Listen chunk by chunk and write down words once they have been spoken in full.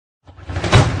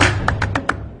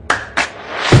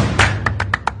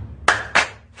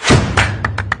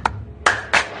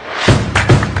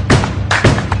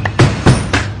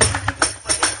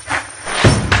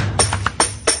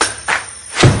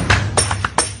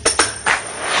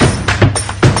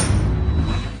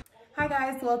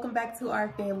welcome back to our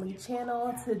family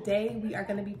channel. Today we are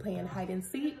going to be playing hide and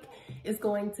seek. It's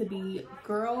going to be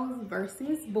girls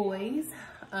versus boys.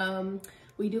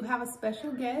 We do have a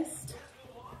special guest.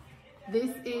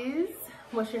 This is,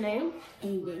 what's your name?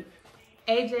 AJ.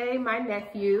 AJ, my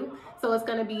nephew. So it's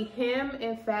going to be him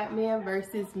and Fat Man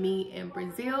versus me and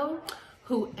Brazil.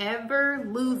 Whoever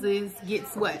loses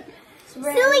gets what?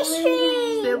 Silly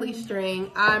string. Silly string.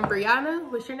 I'm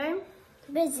Brianna. What's your name?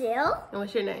 Brazil. And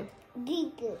what's your name?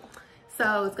 Diku.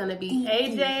 So it's gonna be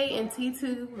AJ and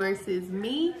T2 versus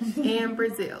me and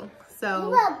Brazil. So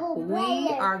we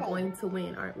are going to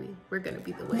win, aren't we? We're gonna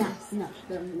be the winners.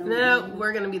 No,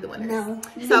 we're gonna be the winners. No.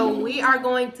 So we are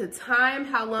going to time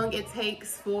how long it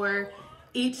takes for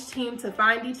each team to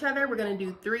find each other. We're gonna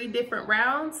do 3 different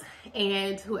rounds,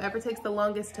 and whoever takes the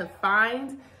longest to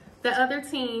find the other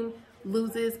team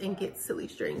loses and gets silly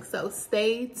string. So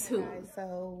stay tuned.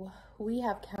 So we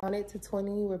have counted to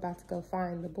 20. We're about to go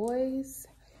find the boys,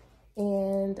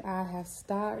 and I have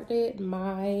started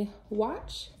my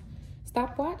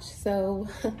stopwatch. So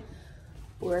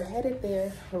we're headed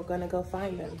there. We're gonna go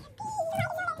find them.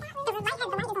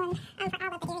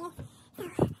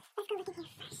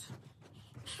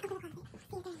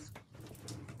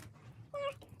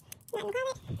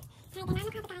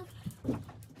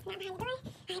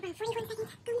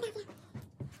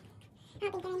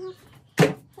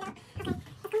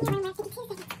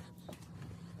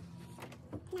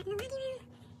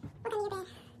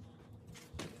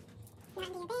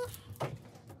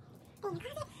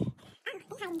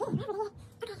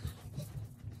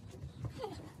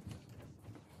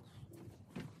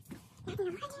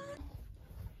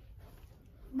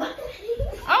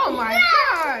 Oh my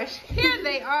gosh, here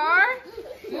they are,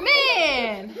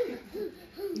 man.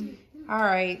 All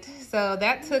right, so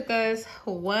that took us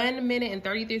 1 minute and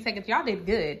 33 seconds. Y'all did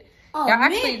good. Oh,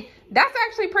 y'all that's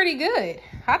actually pretty good.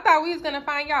 I thought we was gonna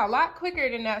find y'all a lot quicker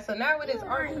than that. So now it is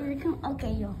arguing.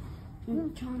 Okay, yo.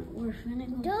 We're finna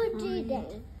go. Don't do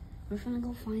that. We're finna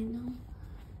go find them.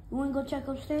 You wanna go check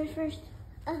upstairs first?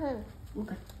 Okay,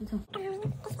 let's go.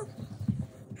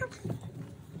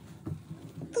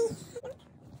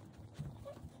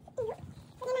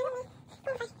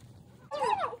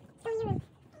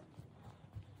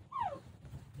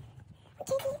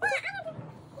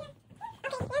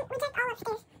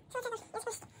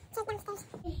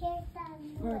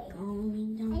 We're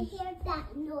going down. I hear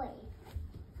that noise.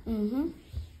 Mm-hmm.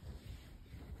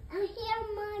 I hear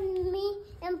Mommy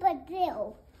and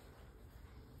Brazil.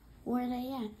 Where are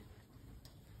they at?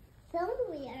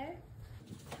 Somewhere.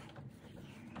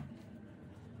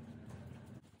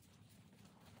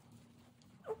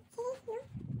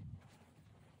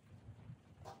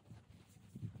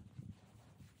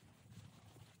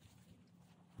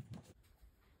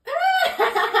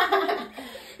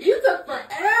 You took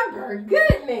forever.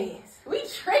 Goodness, we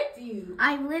tricked you.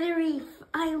 I literally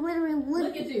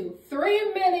Look at you.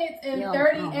 3 minutes and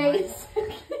 38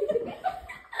 seconds.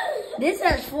 This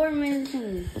has 4 minutes.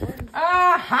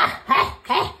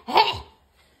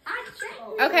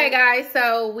 Okay, guys,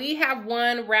 so we have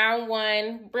won round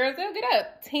 1. Brazil, get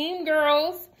up. Team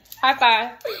girls. High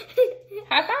five.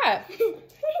 High five.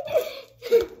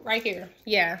 Right here.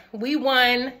 Yeah, we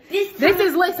won.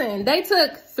 Listen, they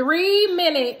took 3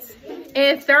 minutes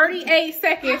and 38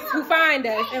 seconds to find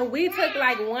us, and we took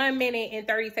like 1 minute and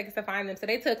 30 seconds to find them. So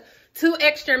they took 2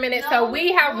 extra minutes. So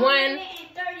we have won 1 minute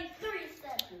and 33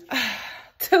 seconds.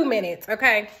 2 minutes,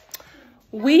 okay?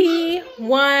 We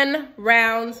won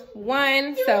round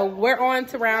 1, so we're on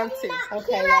to round 2.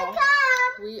 Okay, y'all.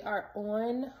 We are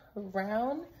on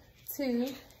round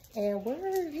 2. And we're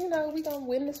gonna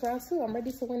win this round too. I'm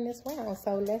ready to win this round,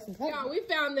 so let's go. Y'all, we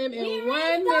found them in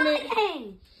 1 minute.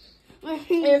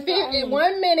 In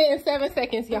 1 minute and 7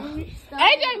 seconds, y'all.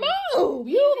 AJ, move!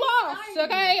 You lost,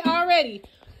 okay? Already.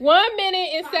 1 minute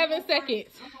and 7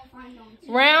 seconds.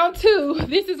 Round 2.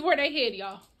 This is where they hid,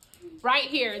 y'all. Right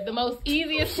here, the most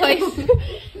easiest place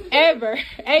ever.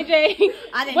 AJ,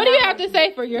 what do you have to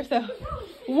say for yourself?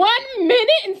 1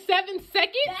 minute and 7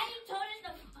 seconds? Daddy told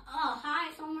us to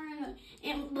hide somewhere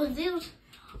in Brazil.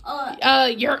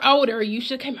 You're older. You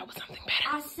should come up with something better.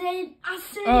 I said.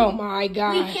 Oh my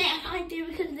God. We can't hide there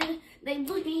because they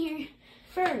looked in here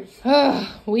first.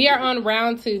 We are on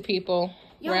round 2, people.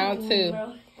 Round 2.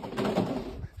 Bro.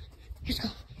 Let's go.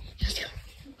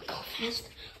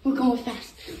 We're going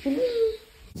fast. We're going fast.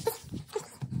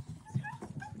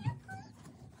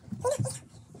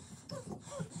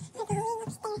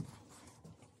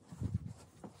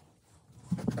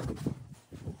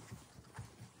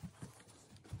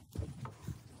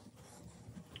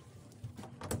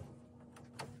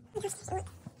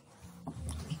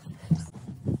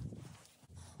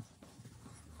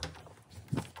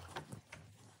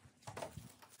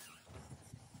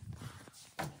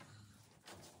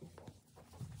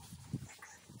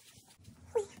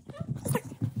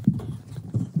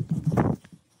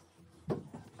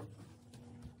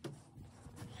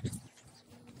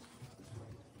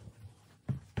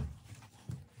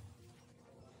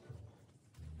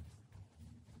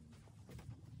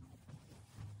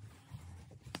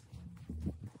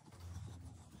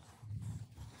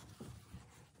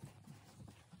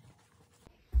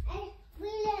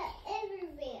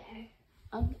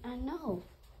 know.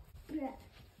 Yeah.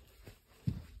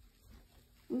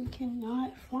 We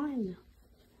cannot find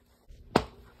them.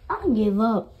 I give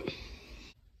up.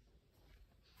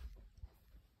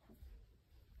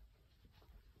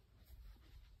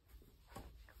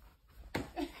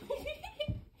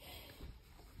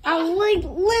 I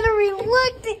literally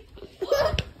looked at.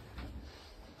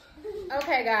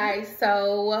 Okay, guys,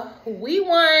 so we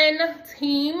won.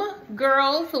 Team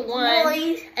girls won.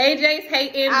 Boys. AJ's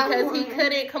hating because he won.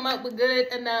 couldn't come up with good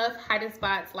enough hiding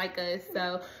spots like us.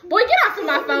 So, boy, get off of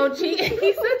my phone, cheat.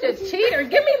 He's such a cheater.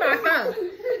 Give me my phone.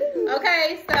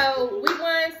 Okay, so we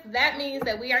won. That means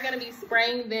that we are going to be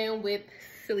spraying them with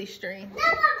silly string.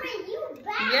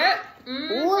 Yep.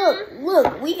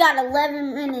 Look, we got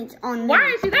 11 minutes on Why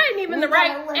this. is that ain't even the We got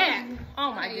right 11. app?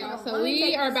 Oh my goodness. So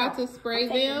we are about to spray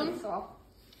them.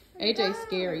 AJ's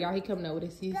scared, y'all. He coming up with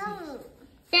his CC.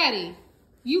 Fatty,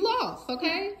 you lost,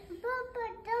 okay?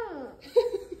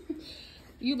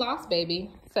 You lost, baby.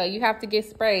 So you have to get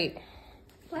sprayed.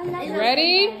 You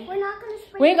ready? We're not gonna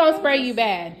spray. We ain't gonna spray you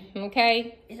bad,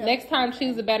 okay? Next time,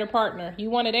 choose a better partner. You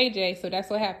wanted AJ, so that's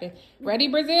what happened. Ready,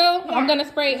 Brazil? I'm gonna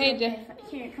spray AJ.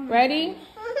 Ready?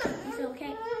 It's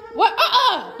okay. What?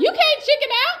 You can't chicken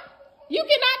out. You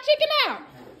cannot chicken out.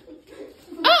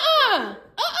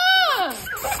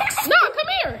 No, come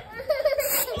here.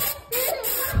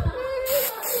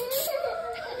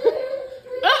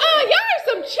 Y'all are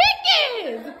some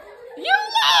chickens. You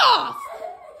lost.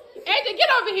 AJ, get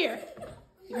over here.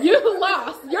 You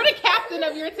lost. You're the captain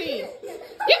of your team.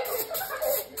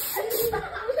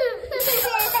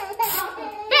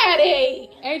 Fatty.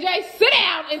 AJ, sit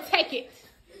down and take it.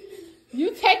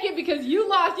 You take it because you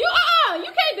lost. You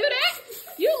can't do that.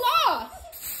 You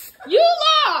lost. You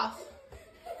lost.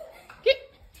 Get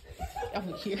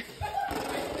over here.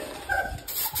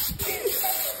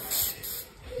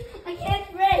 I can't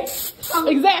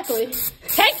spray. Exactly.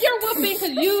 Take your whooping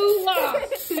because you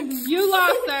lost. You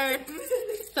lost, sir.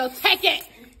 So take it.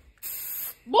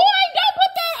 Boy, don't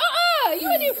put that. You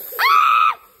and you.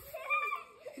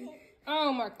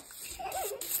 Oh my.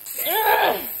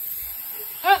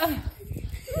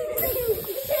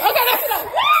 Okay, that's enough.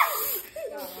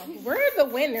 We're the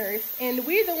winners, and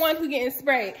we're the ones who getting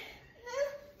sprayed.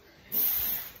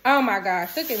 Oh my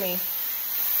gosh, look at me.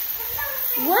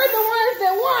 We're the ones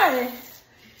that won.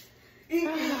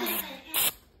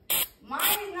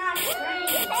 Mine is not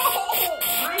spraying.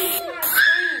 Mine is not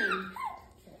spraying.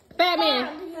 Batman.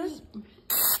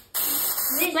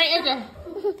 Spray AJ.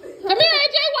 Come here,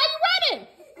 AJ. Why you running?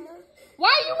 Why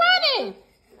are you running?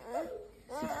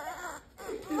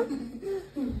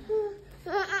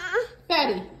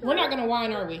 Fatty, we're not going to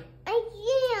whine, are we? I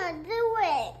can't do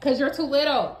it. Because you're too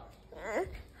little.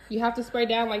 You have to spray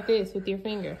down like this with your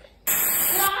finger.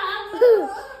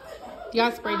 You got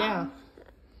to spray down.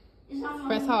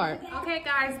 Press hard. Okay,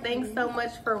 guys, thanks so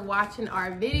much for watching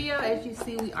our video. As you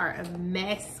see, we are a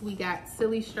mess. We got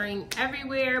silly string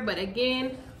everywhere. But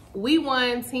again, we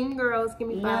won. Team girls, give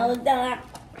me 5. No, don't.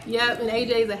 Yep, and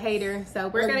AJ's a hater. So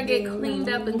we're going to get cleaned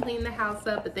up and clean the house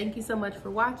up. But thank you so much for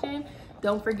watching.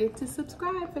 Don't forget to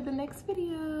subscribe for the next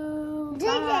video.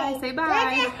 Bye. Say bye.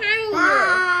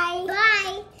 Bye.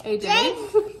 Bye. AJ.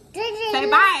 Say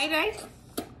bye, AJ.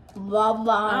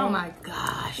 Bye-bye. Oh my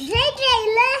gosh. JJ,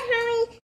 let her